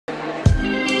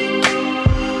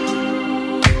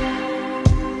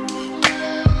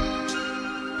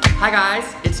Hi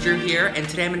guys, it's Drew here, and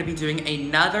today I'm going to be doing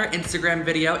another Instagram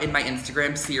video in my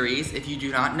Instagram series. If you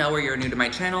do not know or you're new to my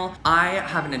channel, I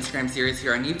have an Instagram series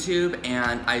here on YouTube,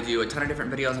 and I do a ton of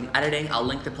different videos on editing. I'll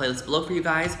link the playlist below for you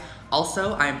guys.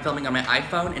 Also, I am filming on my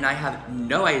iPhone, and I have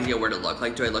no idea where to look.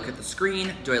 Like, do I look at the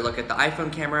screen? Do I look at the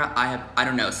iPhone camera? I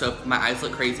don't know, so if my eyes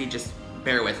look crazy, just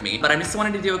bear with me. But I just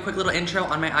wanted to do a quick little intro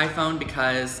on my iPhone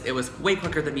because it was way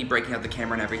quicker than me breaking out the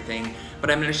camera and everything. But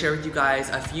I'm gonna share with you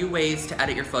guys a few ways to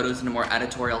edit your photos in a more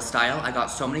editorial style. I got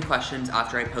so many questions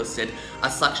after I posted a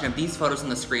selection of these photos on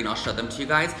the screen. I'll show them to you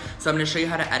guys. So I'm gonna show you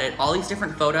how to edit all these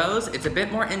different photos. It's a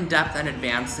bit more in-depth and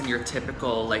advanced than your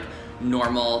typical like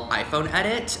normal iPhone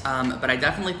edit, but I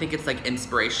definitely think it's like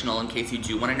inspirational in case you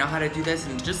do want to know how to do this,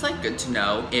 and just like good to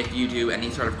know if you do any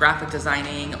sort of graphic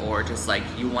designing or just like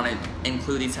you want to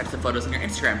include these types of photos in your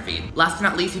Instagram feed. Last but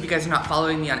not least, if you guys are not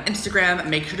following me on Instagram,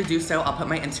 make sure to do so. I'll put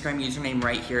my Instagram username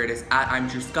right here. It is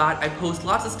 @I'mDrewScott. I post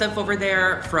lots of stuff over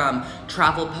there, from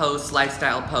travel posts,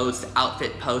 lifestyle posts,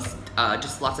 outfit posts,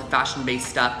 just lots of fashion-based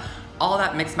stuff. All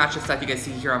that mixed match of stuff you guys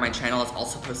see here on my channel is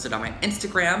also posted on my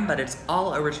Instagram, but it's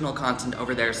all original content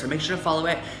over there, so make sure to follow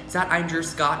it. It's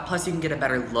 @I'mDrewScott. Plus, you can get a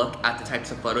better look at the types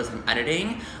of photos I'm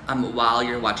editing while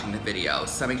you're watching the video,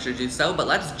 so make sure to do so. But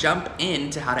let's jump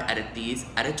into how to edit these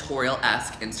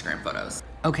editorial-esque Instagram photos.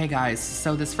 Okay guys,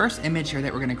 so this first image here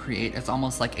that we're gonna create is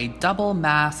almost like a double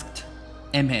masked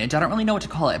image. I don't really know what to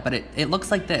call it, but it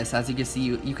looks like this. As you can see,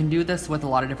 you can do this with a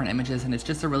lot of different images, and it's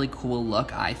just a really cool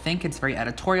look. I think it's very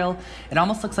editorial. It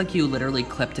almost looks like you literally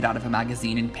clipped it out of a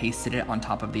magazine and pasted it on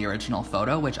top of the original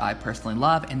photo, which I personally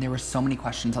love, and there were so many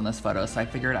questions on this photo, so I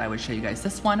figured I would show you guys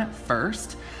this one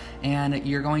first. And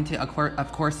you're going to,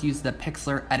 of course, use the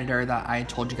Pixlr editor that I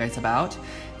told you guys about.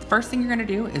 The first thing you're gonna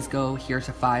do is go here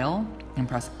to File and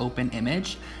press Open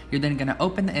Image. You're then gonna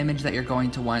open the image that you're going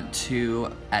to want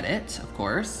to edit, of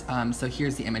course. So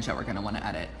here's the image that we're gonna wanna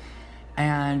edit.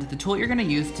 And the tool you're gonna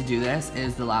use to do this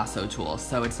is the lasso tool.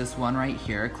 So it's this one right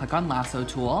here. Click on Lasso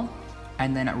tool,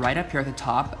 and then right up here at the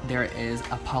top, there is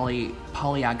a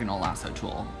polyagonal lasso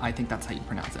tool. I think that's how you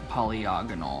pronounce it,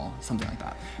 polyagonal, something like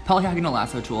that. Polyagonal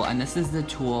lasso tool, and this is the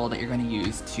tool that you're gonna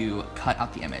use to cut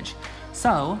out the image.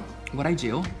 So what I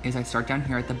do is I start down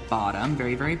here at the bottom,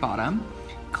 very, very bottom,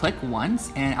 click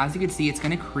once, and as you can see, it's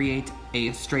gonna create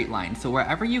a straight line. So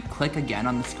wherever you click again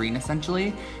on the screen,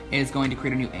 essentially, is going to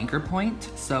create a new anchor point.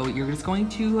 So you're just going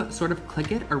to sort of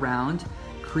click it around,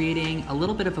 creating a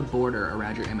little bit of a border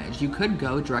around your image. You could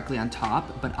go directly on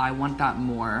top, but I want that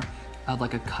more of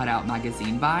like a cutout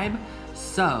magazine vibe.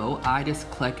 So I just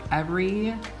click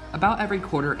about every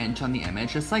quarter inch on the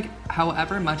image, just like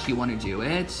however much you want to do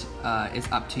it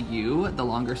is up to you. The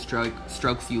longer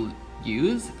strokes you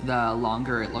use, the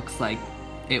longer it looks like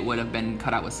it would have been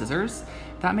cut out with scissors.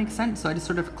 If that makes sense. So I just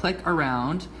sort of click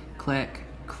around, click,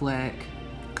 click,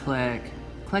 click,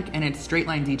 click, and it's straight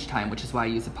lines each time, which is why I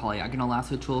use a polyagonal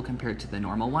lasso tool compared to the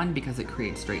normal one, because it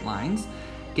creates straight lines.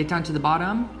 Get down to the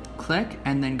bottom, click,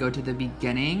 and then go to the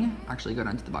beginning. Actually, go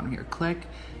down to the bottom here, click,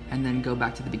 and then go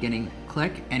back to the beginning,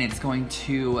 click, and it's going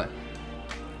to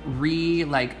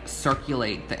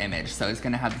circulate the image. So it's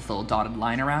gonna have this little dotted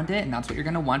line around it, and that's what you're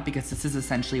gonna want, because this is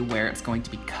essentially where it's going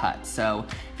to be cut. So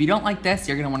if you don't like this,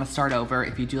 you're gonna wanna start over.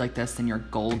 If you do like this, then you're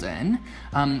golden.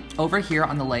 Over here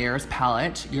on the layers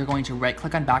palette, you're going to right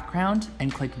click on background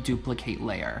and click duplicate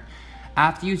layer.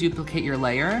 After you duplicate your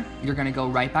layer, you're gonna go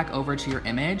right back over to your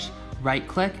image, right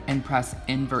click and press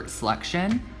invert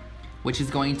selection, which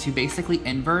is going to basically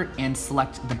invert and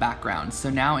select the background. So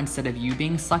now instead of you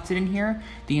being selected in here,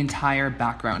 the entire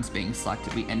background's being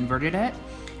selected. We inverted it.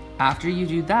 After you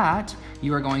do that,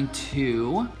 you are going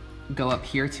to go up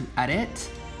here to edit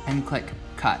and click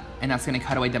cut, and that's gonna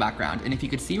cut away the background. And if you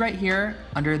could see right here,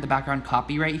 under the background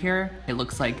copy right here, it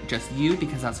looks like just you,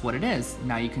 because that's what it is.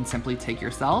 Now you can simply take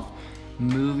yourself,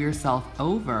 move yourself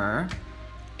over,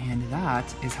 and that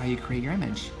is how you create your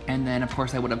image. And then of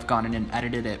course I would have gone in and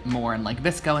edited it more in like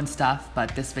VSCO and stuff,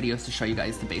 but this video is to show you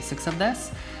guys the basics of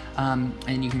this.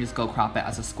 And you can just go crop it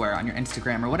as a square on your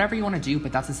Instagram or whatever you want to do,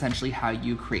 but that's essentially how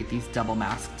you create these double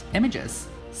masked images.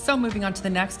 So moving on to the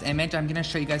next image, I'm gonna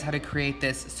show you guys how to create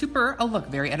this super, oh look,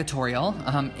 very editorial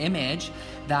image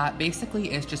that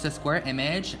basically is just a square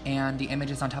image, and the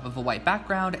image is on top of a white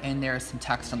background, and there's some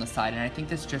text on the side, and I think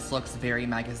this just looks very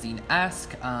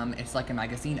magazine-esque. It's like a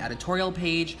magazine editorial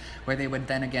page where they would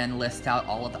then again list out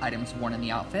all of the items worn in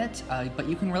the outfit, but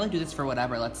you can really do this for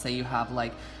whatever. Let's say you have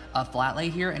like a flat lay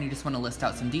here and you just want to list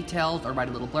out some details or write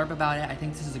a little blurb about it, I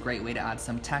think this is a great way to add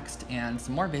some text and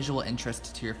some more visual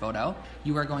interest to your photo.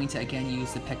 You are going to again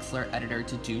use the Pixlr editor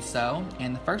to do so,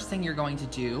 and the first thing you're going to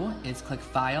do is click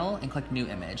File and click New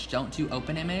Image. Don't do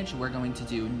Open Image, we're going to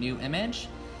do New Image.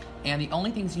 And the only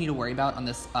things you need to worry about on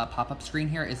this pop-up screen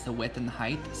here is the width and the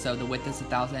height. So the width is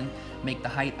 1000, make the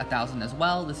height 1000 as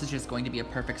well. This is just going to be a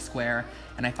perfect square,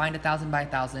 and I find 1000 by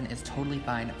 1000 is totally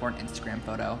fine for an Instagram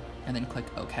photo. And then click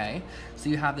OK. So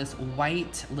you have this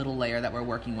white little layer that we're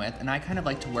working with, and I kind of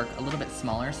like to work a little bit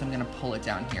smaller, so I'm gonna pull it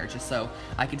down here just so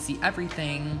I can see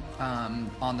everything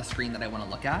on the screen that I wanna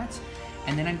look at.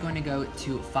 And then I'm going to go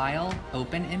to File,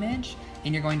 Open Image,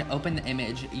 and you're going to open the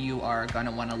image you are going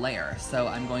to want to layer. So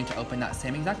I'm going to open that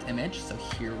same exact image. So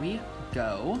here we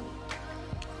go.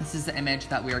 This is the image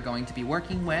that we are going to be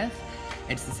working with.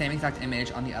 It's the same exact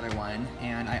image on the other one,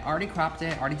 and I already cropped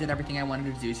it, already did everything I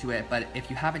wanted to do to it, but if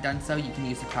you haven't done so, you can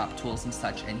use the crop tools and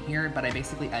such in here, but I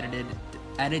basically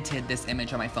edited this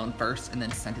image on my phone first and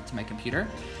then sent it to my computer.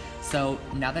 So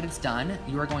now that it's done,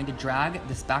 you are going to drag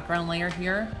this background layer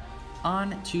here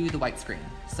onto the white screen.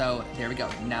 So there we go,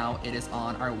 now it is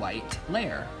on our white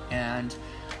layer. And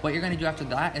what you're gonna do after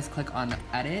that is click on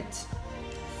Edit,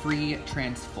 Free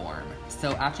Transform.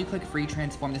 So after you click Free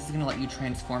Transform, this is gonna let you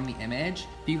transform the image.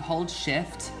 If you hold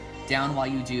Shift down while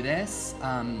you do this,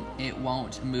 it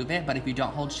won't move it, but if you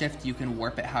don't hold Shift, you can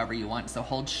warp it however you want. So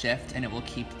hold Shift and it will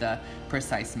keep the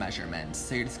precise measurements.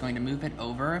 So you're just going to move it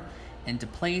over into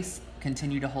place,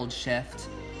 continue to hold Shift,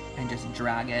 and just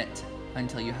drag it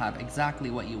until you have exactly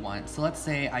what you want. So let's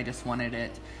say I just wanted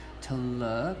it to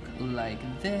look like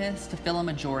this, to fill a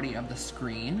majority of the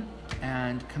screen,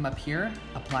 and come up here,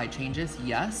 apply changes,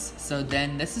 yes. So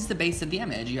then this is the base of the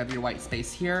image. You have your white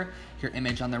space here, your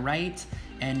image on the right,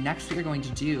 and next what you're going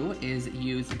to do is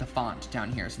use the font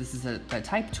down here. So this is the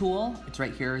type tool, it's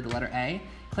right here, the letter A.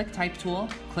 Click type tool,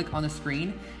 click on the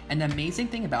screen, and the amazing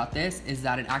thing about this is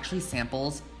that it actually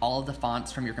samples all of the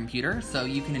fonts from your computer, so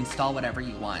you can install whatever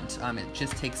you want. It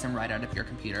just takes them right out of your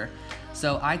computer.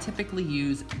 So I typically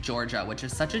use Georgia, which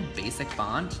is such a basic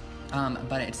font,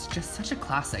 but it's just such a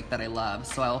classic that I love.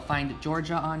 So I'll find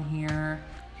Georgia on here.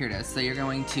 Here it is. So you're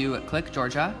going to click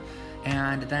Georgia,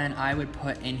 and then I would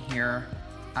put in here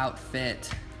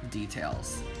outfit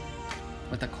details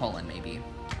with a colon maybe.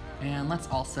 And let's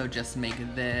also just make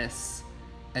this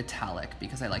italic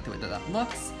because I like the way that that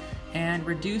looks. And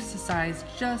reduce the size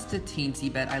just a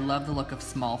teensy bit. I love the look of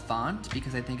small font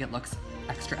because I think it looks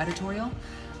extra editorial.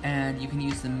 And you can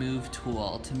use the move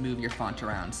tool to move your font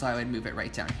around. So I would move it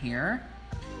right down here.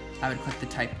 I would click the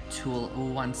type tool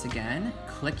once again,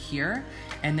 click here,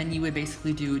 and then you would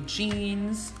basically do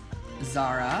jeans,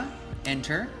 Zara,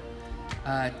 enter,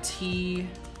 T,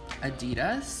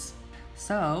 Adidas.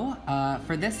 So,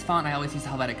 for this font, I always use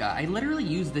Helvetica. I literally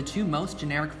use the two most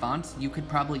generic fonts you could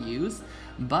probably use,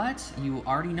 but you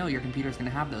already know your computer's gonna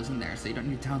have those in there, so you don't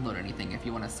need to download anything if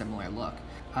you want a similar look.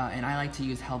 And I like to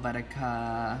use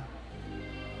Helvetica.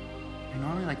 I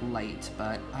normally like light,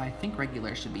 but I think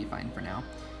regular should be fine for now.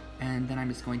 And then I'm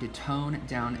just going to tone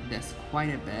down this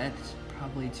quite a bit,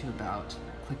 probably to about,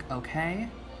 click OK.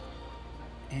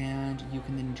 And you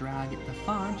can then drag the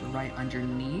font right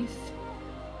underneath.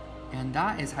 And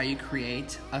that is how you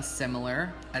create a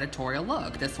similar editorial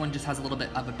look. This one just has a little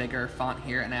bit of a bigger font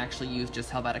here, and I actually use just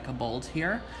Helvetica Bold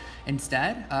here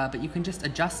instead. But you can just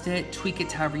adjust it, tweak it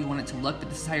to however you want it to look, but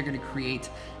this is how you're gonna create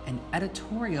an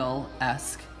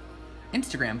editorial-esque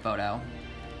Instagram photo.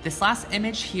 This last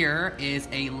image here is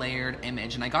a layered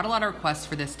image, and I got a lot of requests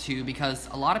for this too because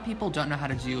a lot of people don't know how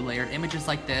to do layered images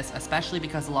like this, especially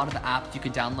because a lot of the apps you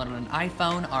could download on an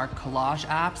iPhone are collage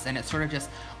apps, and it sort of just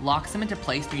locks them into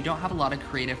place and you don't have a lot of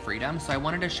creative freedom. So I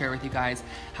wanted to share with you guys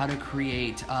how to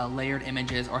create layered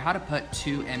images, or how to put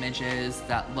two images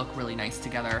that look really nice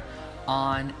together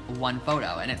on one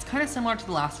photo. And it's kind of similar to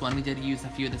the last one. We did use a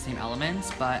few of the same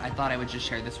elements, but I thought I would just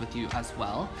share this with you as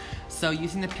well. So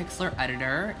using the Pixlr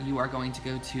editor, you are going to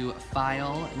go to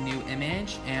File, New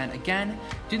Image, and again,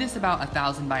 do this about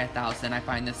 1000 by 1000. I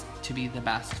find this to be the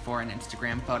best for an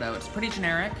Instagram photo. It's pretty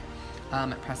generic.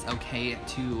 Press OK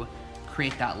to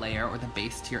create that layer or the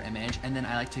base to your image, and then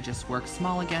I like to just work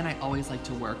small again. I always like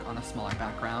to work on a smaller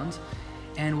background.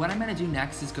 And what I'm gonna do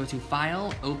next is go to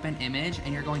File, Open Image,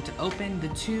 and you're going to open the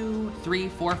 2, 3,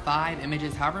 4, 5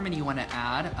 images, however many you wanna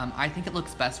add. I think it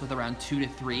looks best with around 2 to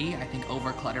 3. I think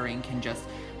over cluttering can just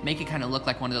make it kind of look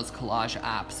like one of those collage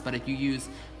apps. But if you use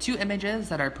 2 images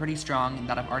that are pretty strong and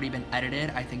that have already been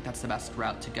edited, I think that's the best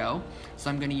route to go. So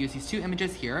I'm gonna use these 2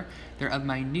 images here. They're of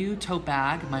my new tote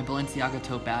bag, my Balenciaga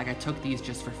tote bag. I took these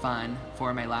just for fun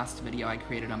for my last video I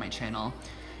created on my channel.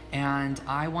 and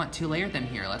I want to layer them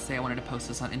here. Let's say I wanted to post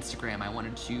this on Instagram. I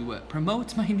wanted to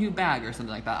promote my new bag or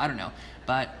something like that. I don't know,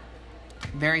 but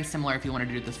very similar if you wanted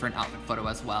to do this for an outfit photo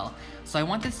as well. So I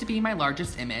want this to be my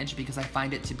largest image because I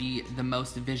find it to be the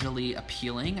most visually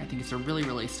appealing. I think it's a really,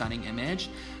 really stunning image.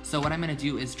 So what I'm gonna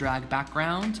do is drag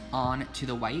background on to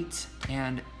the white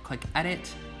and click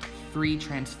edit, free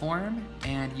transform,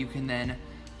 and you can then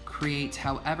create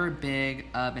however big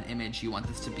of an image you want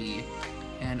this to be.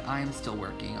 And I am still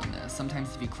working on this.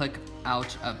 Sometimes if you click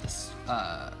out of this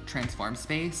transform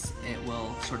space, it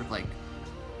will sort of like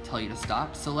tell you to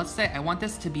stop. So let's say I want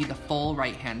this to be the full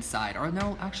right-hand side, or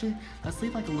no, actually, let's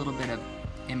leave like a little bit of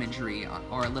imagery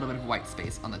or a little bit of white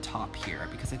space on the top here,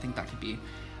 because I think that could be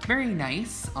very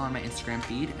nice on my Instagram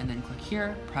feed. And then click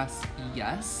here, press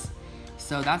yes.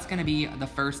 So that's gonna be the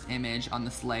first image on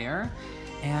this layer.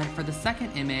 And for the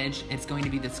second image, it's going to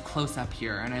be this close-up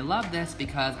here. And I love this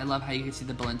because I love how you can see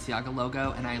the Balenciaga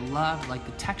logo, and I love like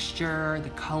the texture,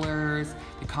 the colors,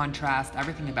 the contrast,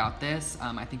 everything about this.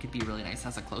 I think it'd be really nice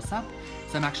as a close-up.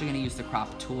 So I'm actually gonna use the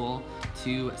crop tool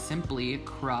to simply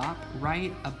crop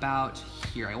right about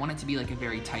here. I want it to be like a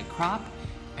very tight crop,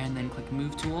 and then click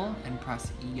move tool and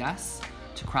press yes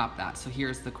to crop that. So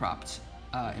here's the cropped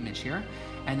image here.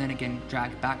 And then again,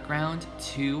 drag background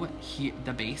to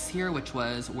the base here, which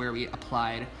was where we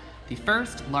applied the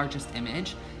first largest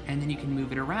image, and then you can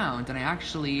move it around. And I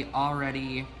actually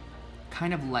already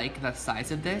kind of like the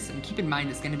size of this, and keep in mind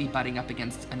it's gonna be butting up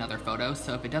against another photo,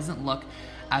 so if it doesn't look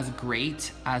as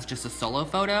great as just a solo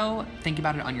photo, think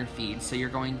about it on your feed. So you're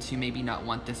going to maybe not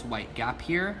want this white gap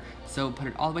here, so put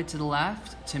it all the way to the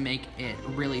left to make it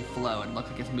really flow and look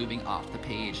like it's moving off the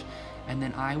page. And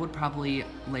then I would probably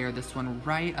layer this one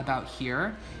right about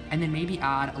here, and then maybe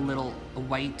add a little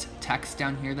white text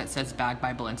down here that says Bag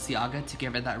by Balenciaga to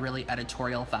give it that really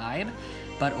editorial vibe.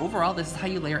 But overall, this is how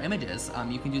you layer images.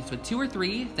 You can do this with 2 or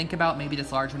 3. Think about maybe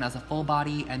this large one as a full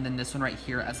body, and then this one right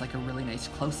here as like a really nice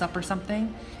close-up or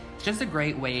something. It's just a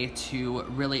great way to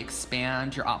really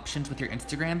expand your options with your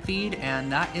Instagram feed,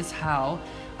 and that is how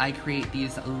I create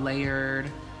these layered,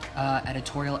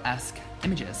 editorial-esque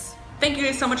images. Thank you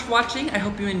guys so much for watching. I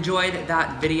hope you enjoyed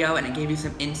that video and it gave you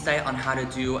some insight on how to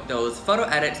do those photo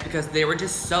edits, because they were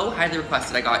just so highly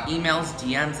requested. I got emails,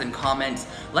 DMs, and comments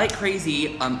like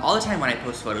crazy all the time when I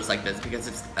post photos like this, because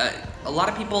it's a lot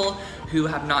of people who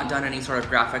have not done any sort of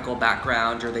graphical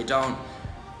background, or they don't,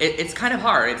 it's kind of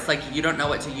hard. It's like you don't know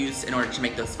what to use in order to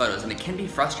make those photos, and it can be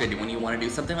frustrating when you want to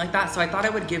do something like that. So I thought I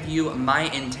would give you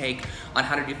my intake on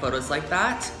how to do photos like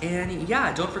that. And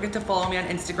yeah, don't forget to follow me on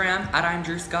Instagram at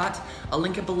 @I'mDrewScott. I'll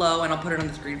link it below and I'll put it on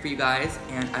the screen for you guys,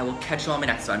 and I will catch you on my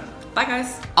next one. Bye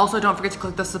guys. Also, don't forget to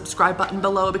click the subscribe button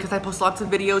below, because I post lots of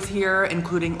videos here,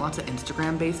 including lots of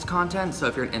Instagram based content. So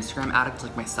if you're an Instagram addict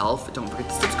like myself, don't forget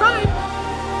to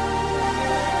subscribe.